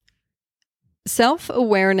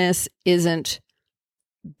Self-awareness isn't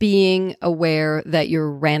being aware that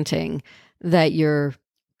you're ranting, that you're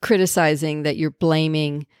criticizing, that you're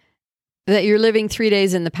blaming, that you're living 3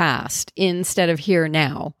 days in the past instead of here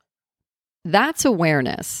now. That's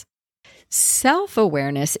awareness.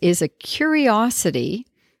 Self-awareness is a curiosity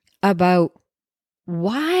about,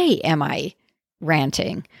 why am I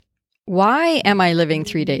ranting? Why am I living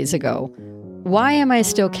 3 days ago? Why am I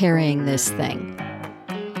still carrying this thing?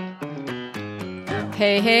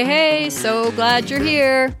 Hey, so glad you're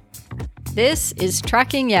here. This is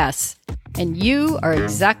Tracking Yes, and you are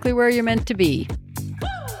exactly where you're meant to be.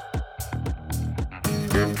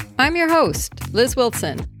 I'm your host, Liz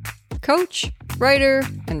Wilson, coach, writer,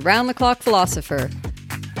 and round-the-clock philosopher.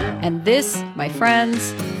 And this, my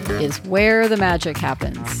friends, is where the magic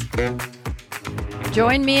happens.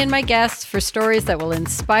 Join me and my guests for stories that will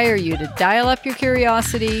inspire you to dial up your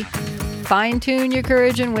curiosity, fine-tune your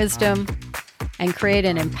courage and wisdom, and create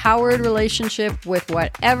an empowered relationship with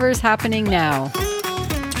whatever's happening now.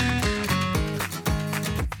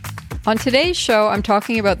 On today's show, I'm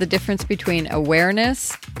talking about the difference between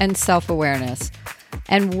awareness and self-awareness,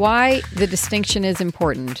 and why the distinction is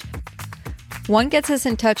important. One gets us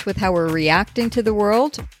in touch with how we're reacting to the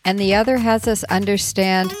world, and the other has us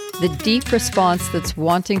understand the deep response that's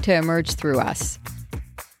wanting to emerge through us.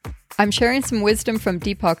 I'm sharing some wisdom from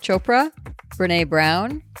Deepak Chopra, Brené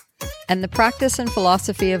Brown, and the practice and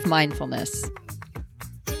philosophy of mindfulness.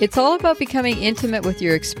 It's all about becoming intimate with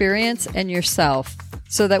your experience and yourself,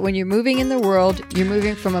 so that when you're moving in the world, you're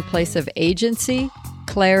moving from a place of agency,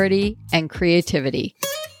 clarity, and creativity.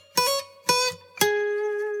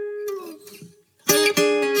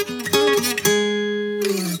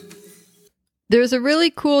 There's a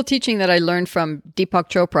really cool teaching that I learned from Deepak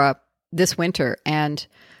Chopra this winter, and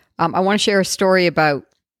I want to share a story about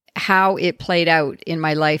how it played out in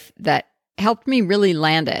my life that helped me really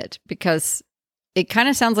land it, because it kind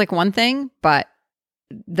of sounds like one thing, but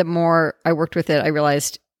the more I worked with it, I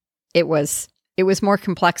realized it was more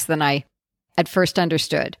complex than I at first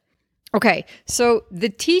understood. Okay, so the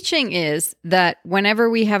teaching is that whenever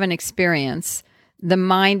we have an experience, the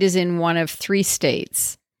mind is in one of three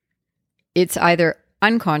states. It's either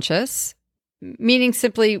unconscious, meaning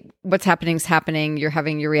simply what's happening is happening, you're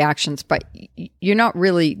having your reactions, but you're not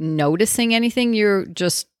really noticing anything, you're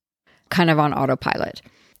just kind of on autopilot.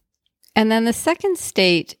 And then the second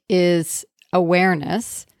state is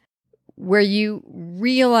awareness, where you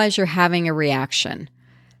realize you're having a reaction.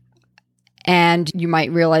 And you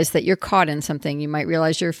might realize that you're caught in something. You might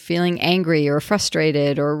realize you're feeling angry or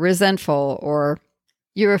frustrated or resentful, or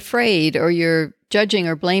you're afraid, or you're judging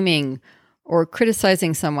or blaming or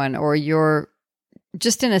criticizing someone, or you're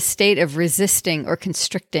just in a state of resisting or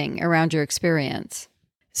constricting around your experience.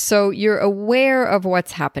 So you're aware of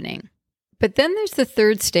what's happening. But then there's the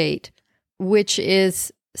third state, which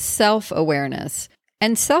is self-awareness.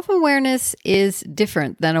 And self-awareness is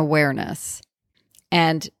different than awareness.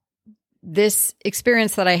 And this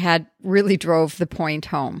experience that I had really drove the point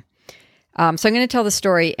home. So I'm going to tell the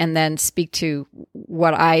story and then speak to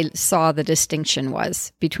what I saw the distinction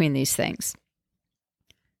was between these things.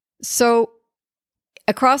 So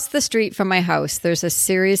across the street from my house, there's a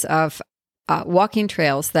series of walking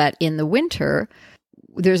trails that in the winter,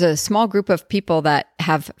 there's a small group of people that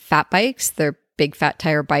have fat bikes. They're big fat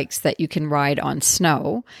tire bikes that you can ride on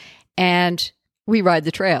snow. And we ride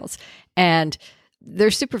the trails. And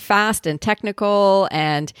they're super fast and technical,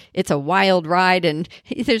 and it's a wild ride, and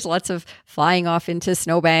there's lots of flying off into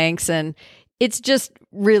snowbanks, and it's just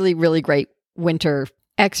really, really great winter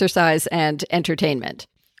exercise and entertainment.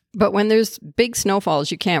 But when there's big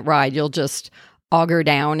snowfalls, you can't ride. You'll just auger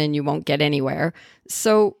down and you won't get anywhere.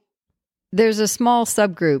 So there's a small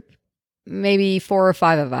subgroup, maybe 4 or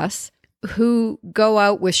 5 of us, who go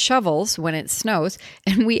out with shovels when it snows,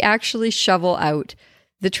 and we actually shovel out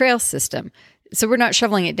the trail system. So we're not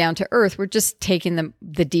shoveling it down to earth. We're just taking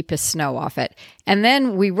the deepest snow off it. And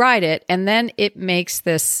then we ride it, and then it makes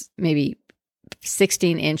this maybe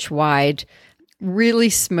 16-inch wide, really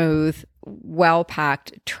smooth,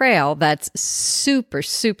 well-packed trail that's super,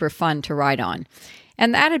 super fun to ride on.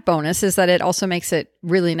 And the added bonus is that it also makes it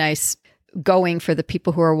really nice going for the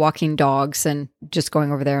people who are walking dogs and just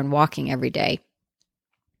going over there and walking every day.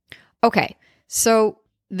 Okay, so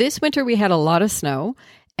this winter we had a lot of snow,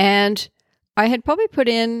 and I had probably put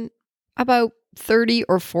in about 30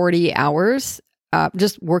 or 40 hours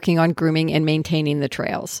just working on grooming and maintaining the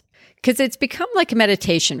trails. Because it's become like a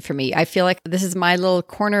meditation for me. I feel like this is my little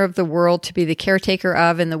corner of the world to be the caretaker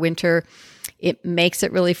of in the winter. It makes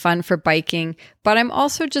it really fun for biking. But I'm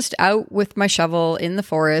also just out with my shovel in the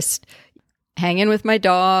forest, hanging with my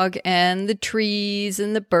dog and the trees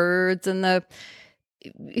and the birds and the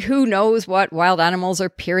who knows what wild animals are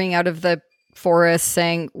peering out of the forest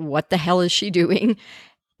saying, what the hell is she doing?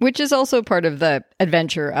 Which is also part of the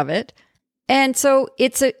adventure of it. And so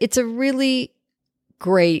it's a really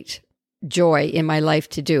great joy in my life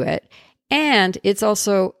to do it. And it's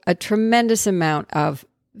also a tremendous amount of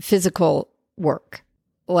physical work.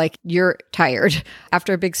 Like, you're tired.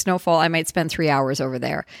 After a big snowfall, I might spend 3 hours over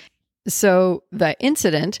there. So the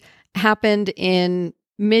incident happened in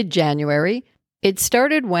mid-January. It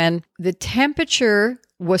started when the temperature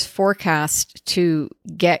was forecast to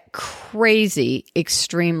get crazy,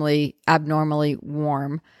 extremely abnormally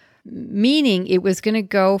warm, meaning it was going to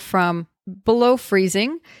go from below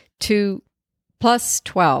freezing to plus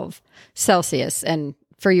 12 Celsius. And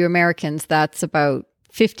for you Americans, that's about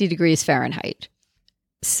 50 degrees Fahrenheit.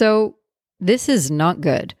 So this is not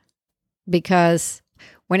good, because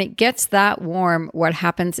when it gets that warm, what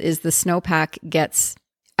happens is the snowpack gets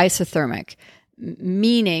isothermic,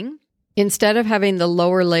 meaning instead of having the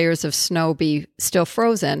lower layers of snow be still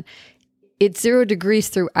frozen, it's 0 degrees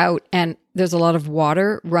throughout, and there's a lot of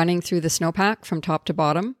water running through the snowpack from top to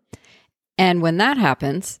bottom. And when that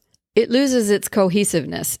happens, it loses its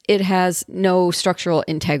cohesiveness. It has no structural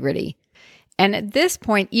integrity. And at this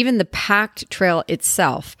point, even the packed trail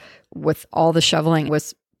itself, with all the shoveling,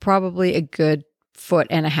 was probably a good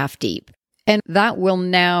 1.5 feet deep. And that will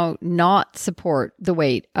now not support the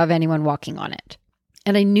weight of anyone walking on it.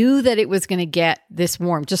 And I knew that it was going to get this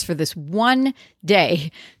warm just for this one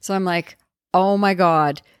day. So I'm like, oh my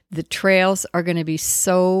God, the trails are going to be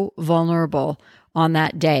so vulnerable on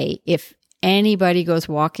that day. If anybody goes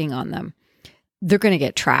walking on them, they're going to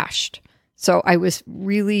get trashed. So I was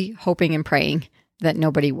really hoping and praying that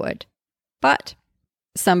nobody would. But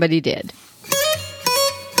somebody did.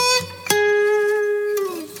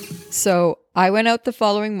 So I went out the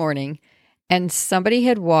following morning, and somebody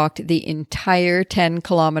had walked the entire 10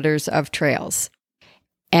 kilometers of trails.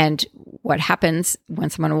 And what happens when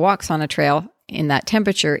someone walks on a trail in that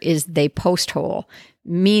temperature is they post hole,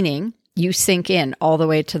 meaning you sink in all the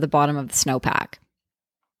way to the bottom of the snowpack.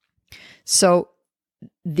 So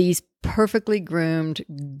these perfectly groomed,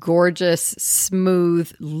 gorgeous,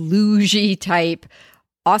 smooth, lugy type,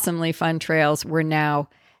 awesomely fun trails were now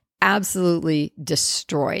absolutely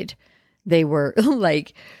destroyed. They were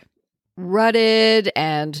like rutted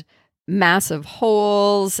and massive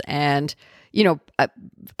holes, and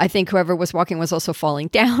I think whoever was walking was also falling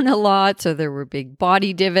down a lot, so there were big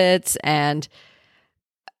body divots, and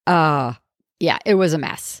it was a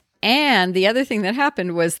mess. And the other thing that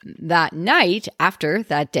happened was that night after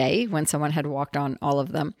that day, when someone had walked on all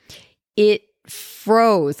of them, it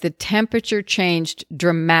froze. The temperature changed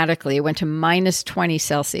dramatically. It went to minus 20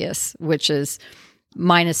 Celsius, which is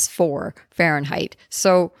minus 4 Fahrenheit.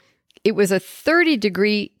 So it was a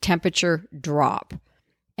 30-degree temperature drop.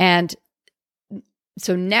 And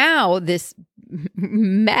so now this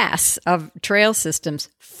mess of trail systems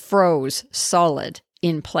froze solid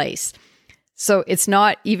in place. So it's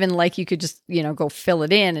not even like you could just, go fill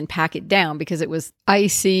it in and pack it down, because it was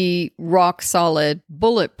icy, rock solid,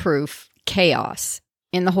 bulletproof chaos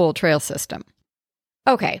in the whole trail system.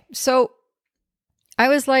 Okay, so I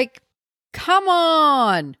was like, come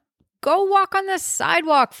on, go walk on the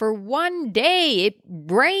sidewalk for one day. It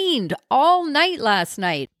rained all night last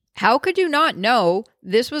night. How could you not know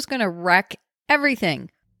this was going to wreck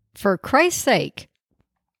everything? For Christ's sake.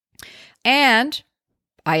 And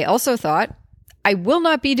I also thought, I will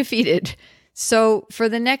not be defeated. So for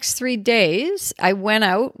the next 3 days, I went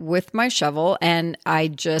out with my shovel and I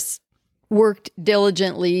just worked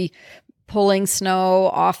diligently pulling snow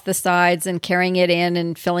off the sides and carrying it in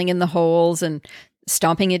and filling in the holes and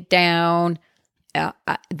stomping it down.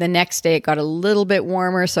 The next day it got a little bit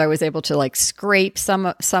warmer, so I was able to scrape some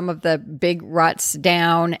of the big ruts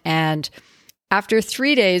down. And after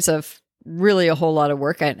 3 days of really a whole lot of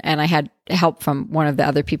work, and I had help from one of the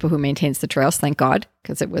other people who maintains the trails, thank God,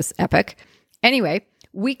 because it was epic. Anyway,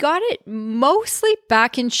 we got it mostly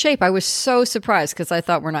back in shape. I was so surprised because I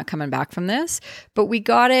thought we're not coming back from this, but we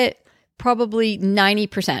got it probably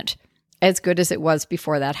 90% as good as it was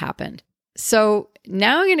before that happened. So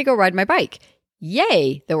now I'm going to go ride my bike.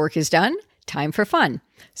 Yay, the work is done. Time for fun.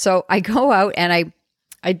 So I go out and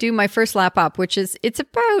I do my first lap up, which is, it's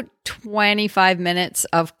about 25 minutes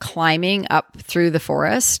of climbing up through the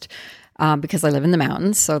forest because I live in the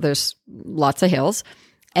mountains. So there's lots of hills.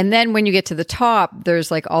 And then when you get to the top,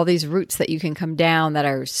 there's all these routes that you can come down that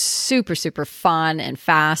are super, super fun and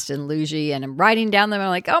fast and lugy. And I'm riding down them. And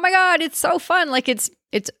I'm like, oh my God, it's so fun.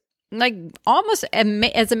 It's like almost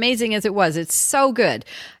as amazing as it was. It's so good.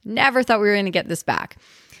 Never thought we were going to get this back.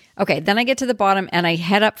 Okay, then I get to the bottom and I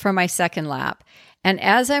head up for my second lap. And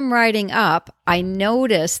as I'm riding up, I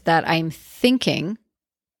notice that I'm thinking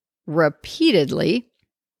repeatedly,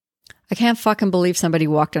 I can't fucking believe somebody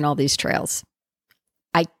walked on all these trails.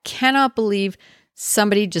 I cannot believe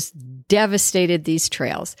somebody just devastated these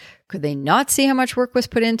trails. Could they not see how much work was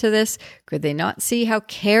put into this? Could they not see how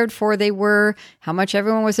cared for they were? How much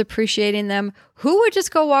everyone was appreciating them? Who would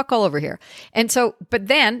just go walk all over here? And so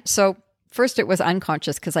first it was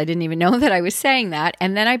unconscious because I didn't even know that I was saying that.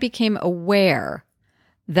 And then I became aware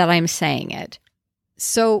that I'm saying it.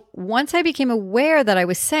 So once I became aware that I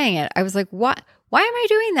was saying it, I was like, what? Why am I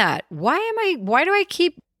doing that? Why do I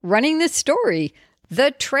keep running this story?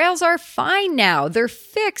 The trails are fine now. They're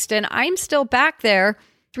fixed. And I'm still back there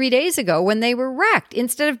 3 days ago when they were wrecked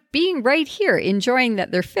instead of being right here, enjoying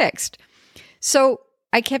that they're fixed. So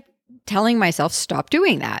I kept telling myself, stop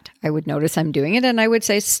doing that. I would notice I'm doing it and I would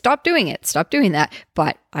say, stop doing it, stop doing that.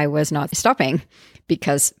 But I was not stopping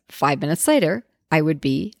because 5 minutes later, I would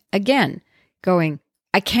be again going,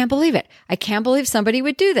 I can't believe it. I can't believe somebody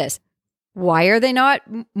would do this. Why are they not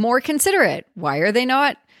more considerate? Why are they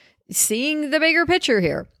not seeing the bigger picture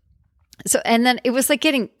here? So, and then it was like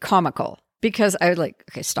getting comical because I would like,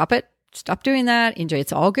 okay, stop it. Stop doing that. Enjoy.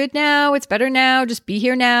 It's all good now. It's better now. Just be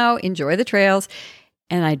here now. Enjoy the trails.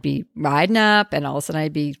 And I'd be riding up and all of a sudden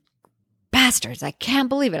I'd be, bastards, I can't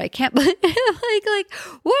believe it. I can't believe it. like,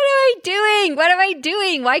 what am I doing? What am I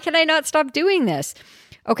doing? Why can I not stop doing this?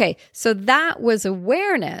 Okay, so that was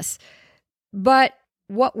awareness. But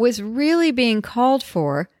what was really being called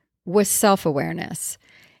for was self-awareness.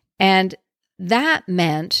 And that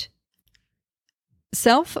meant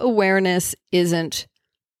self-awareness isn't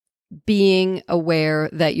being aware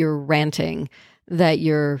that you're ranting, that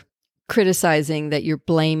you're criticizing, that you're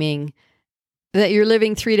blaming, that you're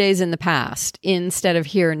living 3 days in the past instead of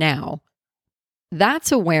here now.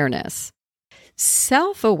 That's awareness.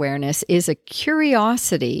 Self-awareness is a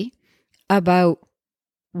curiosity about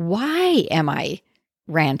why am I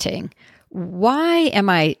ranting? Why am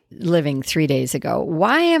I living 3 days ago?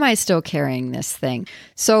 Why am I still carrying this thing?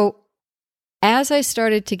 So as I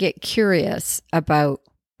started to get curious about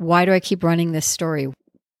why do I keep running this story,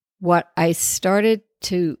 what I started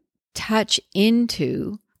to touch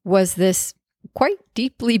into was this quite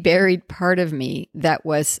deeply buried part of me that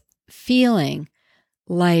was feeling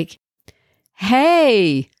like,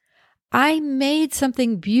 hey, I made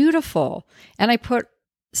something beautiful and I put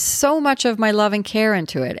so much of my love and care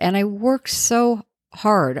into it and I worked so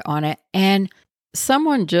hard on it and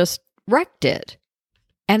someone just wrecked it.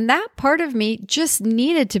 And that part of me just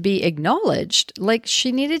needed to be acknowledged. Like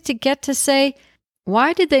she needed to get to say,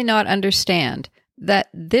 why did they not understand that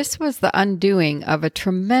this was the undoing of a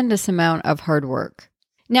tremendous amount of hard work?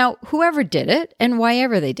 Now, whoever did it and why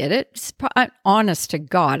ever they did it, honest to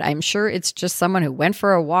God, I'm sure it's just someone who went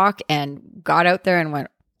for a walk and got out there and went,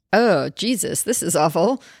 oh, Jesus, this is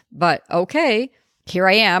awful. But okay, here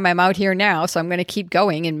I am. I'm out here now, so I'm going to keep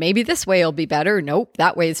going. And maybe this way will be better. Nope,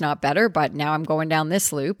 that way is not better. But now I'm going down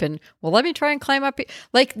this loop. And well, let me try and climb up.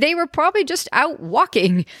 Like they were probably just out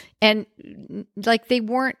walking and like they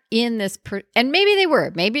weren't in this. And maybe they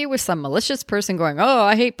were. Maybe it was some malicious person going, oh,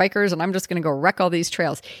 I hate bikers and I'm just going to go wreck all these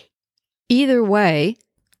trails. Either way,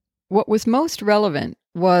 what was most relevant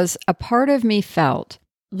was a part of me felt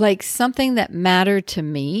like something that mattered to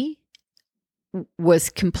me was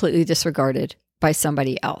completely disregarded by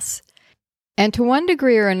somebody else. And to one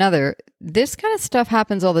degree or another, this kind of stuff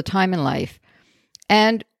happens all the time in life.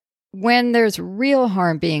 And when there's real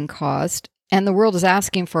harm being caused and the world is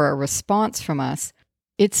asking for a response from us,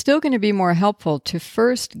 it's still going to be more helpful to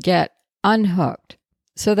first get unhooked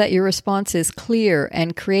so that your response is clear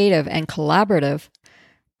and creative and collaborative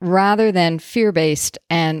rather than fear-based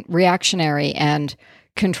and reactionary and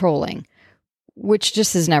controlling, which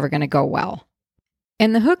just is never going to go well.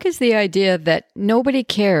 And the hook is the idea that nobody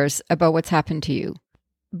cares about what's happened to you,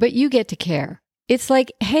 but you get to care. It's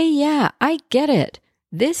like, hey, yeah, I get it.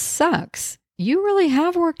 This sucks. You really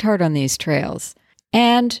have worked hard on these trails.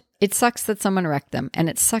 And it sucks that someone wrecked them. And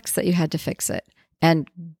it sucks that you had to fix it. And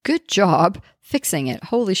good job fixing it.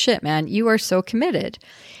 Holy shit, man. You are so committed.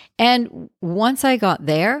 And once I got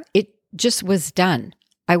there, it just was done.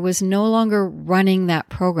 I was no longer running that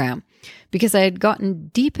program because I had gotten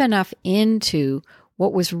deep enough into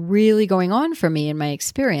what was really going on for me in my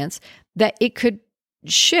experience that it could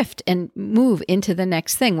shift and move into the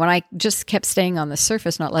next thing. When I just kept staying on the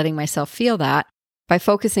surface, not letting myself feel that, by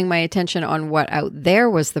focusing my attention on what out there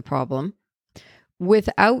was the problem,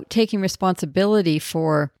 without taking responsibility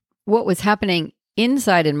for what was happening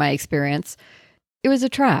inside in my experience, it was a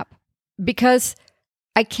trap because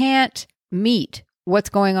I can't meet what's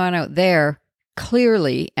going on out there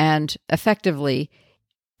clearly and effectively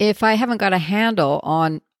if I haven't got a handle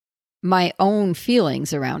on my own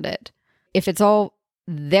feelings around it. If it's all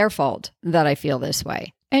their fault that I feel this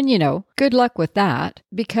way. And, good luck with that,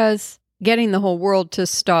 because getting the whole world to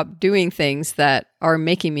stop doing things that are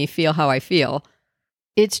making me feel how I feel,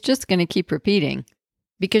 it's just going to keep repeating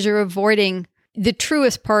because you're avoiding the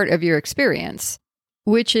truest part of your experience,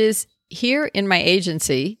 which is here in my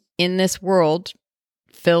agency, in this world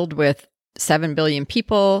filled with 7 billion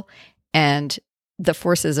people and the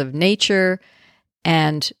forces of nature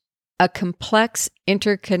and a complex,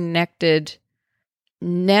 interconnected,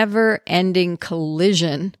 never-ending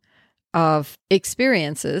collision of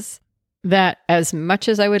experiences that, as much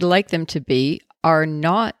as I would like them to be, are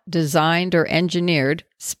not designed or engineered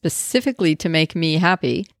specifically to make me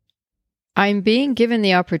happy. I'm being given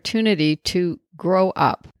the opportunity to grow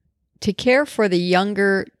up, to care for the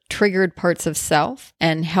younger, triggered parts of self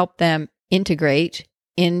and help them integrate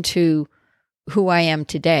into who I am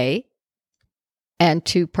today, and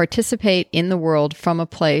to participate in the world from a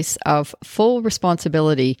place of full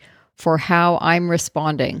responsibility for how I'm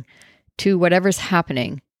responding to whatever's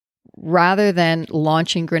happening, rather than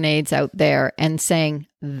launching grenades out there and saying,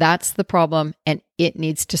 that's the problem and it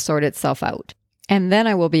needs to sort itself out. And then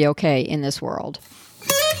I will be okay in this world.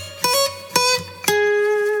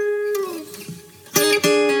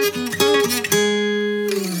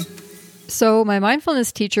 So my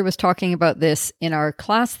mindfulness teacher was talking about this in our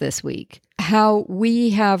class this week, how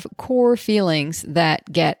we have core feelings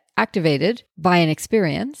that get activated by an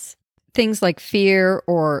experience, things like fear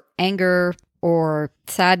or anger or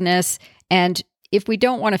sadness. And if we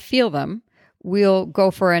don't want to feel them, we'll go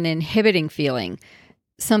for an inhibiting feeling,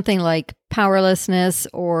 something like powerlessness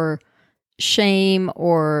or shame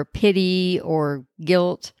or pity or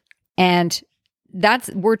guilt. And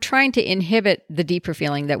we're trying to inhibit the deeper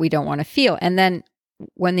feeling that we don't want to feel. And then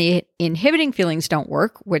when the inhibiting feelings don't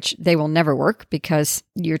work, which they will never work because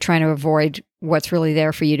you're trying to avoid what's really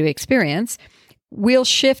there for you to experience, we'll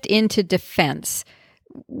shift into defense,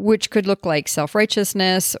 which could look like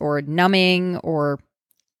self-righteousness or numbing or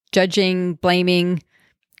judging, blaming,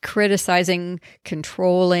 criticizing,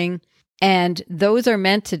 controlling. And those are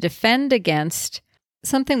meant to defend against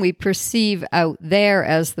something we perceive out there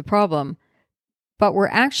as the problem, but we're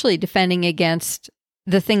actually defending against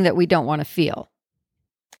the thing that we don't want to feel.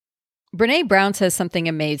 Brene Brown says something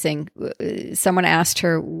amazing. Someone asked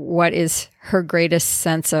her what is her greatest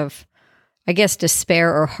sense of, I guess,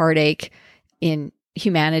 despair or heartache in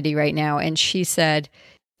humanity right now. And she said,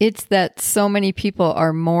 it's that so many people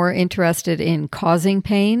are more interested in causing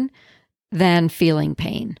pain than feeling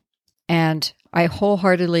pain. And I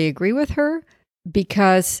wholeheartedly agree with her,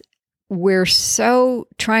 because we're so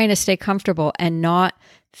trying to stay comfortable and not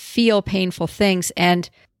feel painful things. And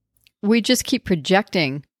we just keep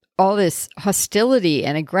projecting all this hostility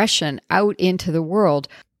and aggression out into the world,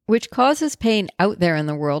 which causes pain out there in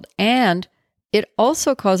the world. And it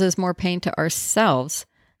also causes more pain to ourselves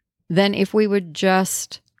than if we would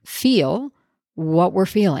just feel what we're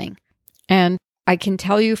feeling. And I can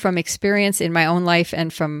tell you from experience in my own life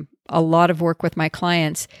and from a lot of work with my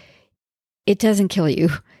clients, it doesn't kill you.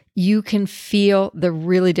 You can feel the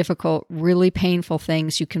really difficult, really painful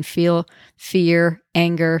things. You can feel fear,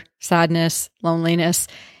 anger, sadness, loneliness,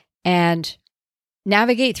 and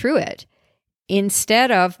navigate through it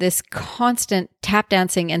instead of this constant tap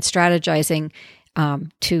dancing and strategizing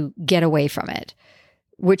to get away from it,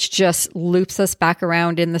 which just loops us back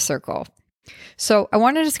around in the circle. So I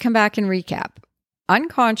wanted us to come back and recap.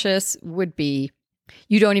 Unconscious would be,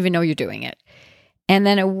 you don't even know you're doing it. And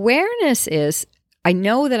then awareness is, I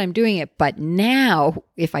know that I'm doing it, but now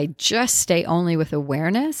if I just stay only with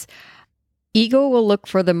awareness, ego will look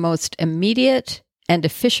for the most immediate and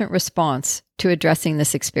efficient response to addressing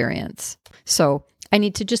this experience. So I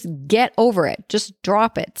need to just get over it. Just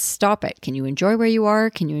drop it. Stop it. Can you enjoy where you are?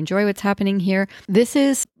 Can you enjoy what's happening here? This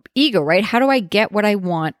is ego, right? How do I get what I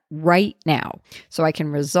want right now so I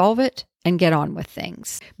can resolve it and get on with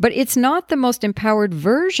things? But it's not the most empowered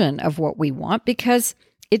version of what we want, because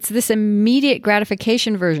it's this immediate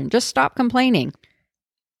gratification version. Just stop complaining.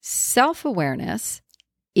 Self-awareness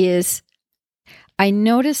is, I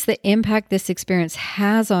notice the impact this experience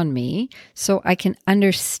has on me so I can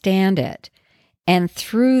understand it. And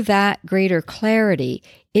through that greater clarity,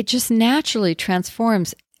 it just naturally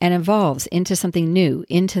transforms and evolves into something new,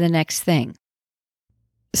 into the next thing.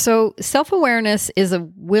 So self-awareness is a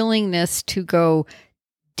willingness to go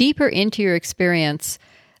deeper into your experience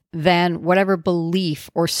than whatever belief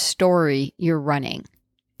or story you're running.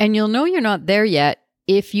 And you'll know you're not there yet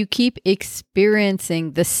if you keep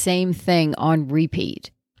experiencing the same thing on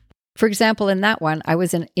repeat. For example, in that one, I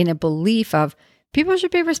was in a belief of people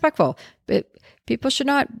should be respectful, but people should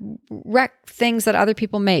not wreck things that other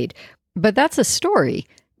people made. But that's a story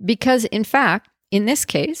because, in fact, in this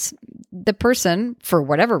case, the person, for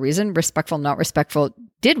whatever reason, respectful, not respectful,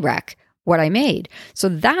 did wreck what I made. So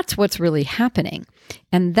that's what's really happening.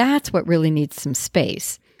 And that's what really needs some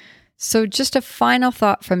space. So just a final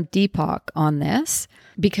thought from Deepak on this,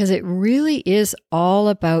 because it really is all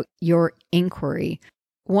about your inquiry.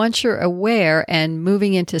 Once you're aware and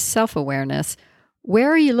moving into self-awareness,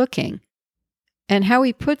 where are you looking? And how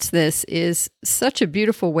he puts this is such a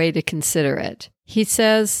beautiful way to consider it. He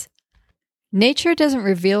says, nature doesn't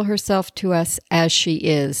reveal herself to us as she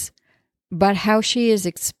is, but how she is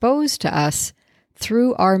exposed to us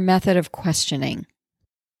through our method of questioning.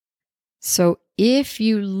 So if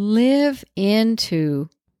you live into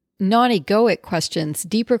non-egoic questions,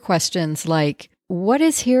 deeper questions like, what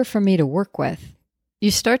is here for me to work with?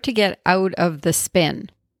 You start to get out of the spin.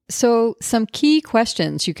 So some key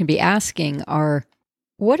questions you can be asking are,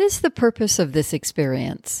 what is the purpose of this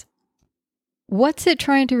experience? What's it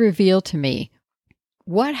trying to reveal to me?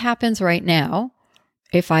 What happens right now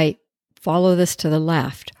if I follow this to the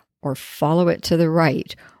left or follow it to the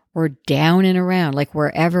right or down and around, like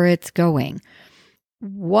wherever it's going?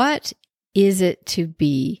 What is it to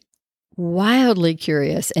be wildly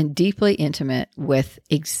curious and deeply intimate with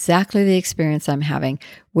exactly the experience I'm having,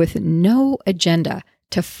 with no agenda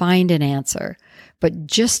to find an answer, but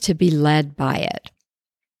just to be led by it?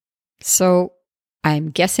 So I'm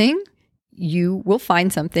guessing you will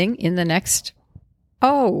find something in the next,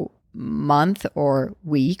 month or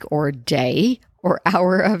week or day or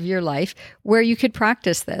hour of your life where you could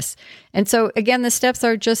practice this. And so again, the steps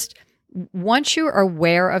are just, once you are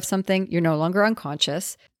aware of something, you're no longer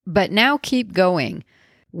unconscious, but now keep going.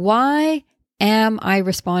 Why am I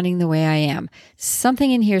responding the way I am?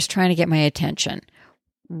 Something in here is trying to get my attention.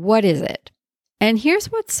 What is it? And here's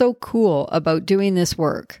what's so cool about doing this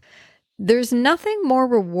work. There's nothing more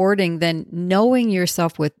rewarding than knowing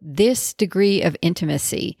yourself with this degree of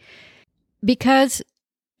intimacy, because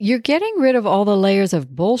you're getting rid of all the layers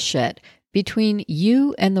of bullshit between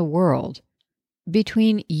you and the world,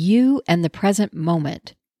 between you and the present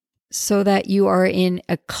moment, so that you are in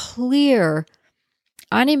a clear,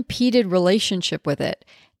 unimpeded relationship with it.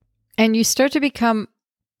 And you start to become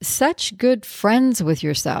such good friends with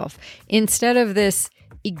yourself instead of this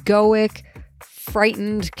egoic,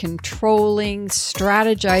 frightened, controlling,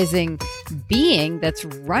 strategizing being that's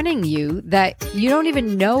running you that you don't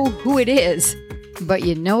even know who it is, but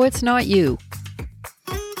you know it's not you.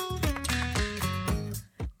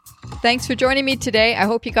 Thanks for joining me today. I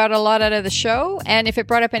hope you got a lot out of the show. And if it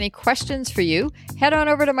brought up any questions for you, head on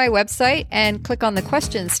over to my website and click on the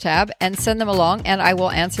questions tab and send them along, and I will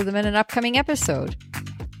answer them in an upcoming episode.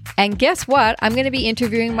 And guess what? I'm going to be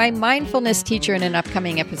interviewing my mindfulness teacher in an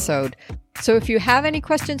upcoming episode. So if you have any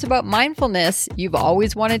questions about mindfulness you've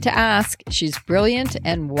always wanted to ask, she's brilliant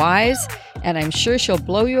and wise, and I'm sure she'll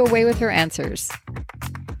blow you away with her answers.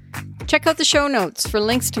 Check out the show notes for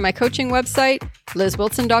links to my coaching website,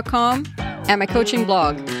 lizwilson.com, and my coaching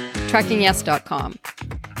blog, trackingyes.com.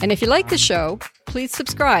 And if you like the show, please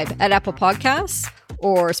subscribe at Apple Podcasts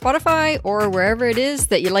or Spotify or wherever it is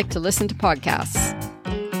that you like to listen to podcasts.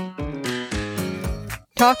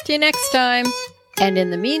 Talk to you next time. And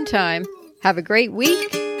in the meantime, have a great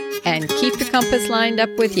week and keep the compass lined up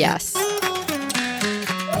with yes.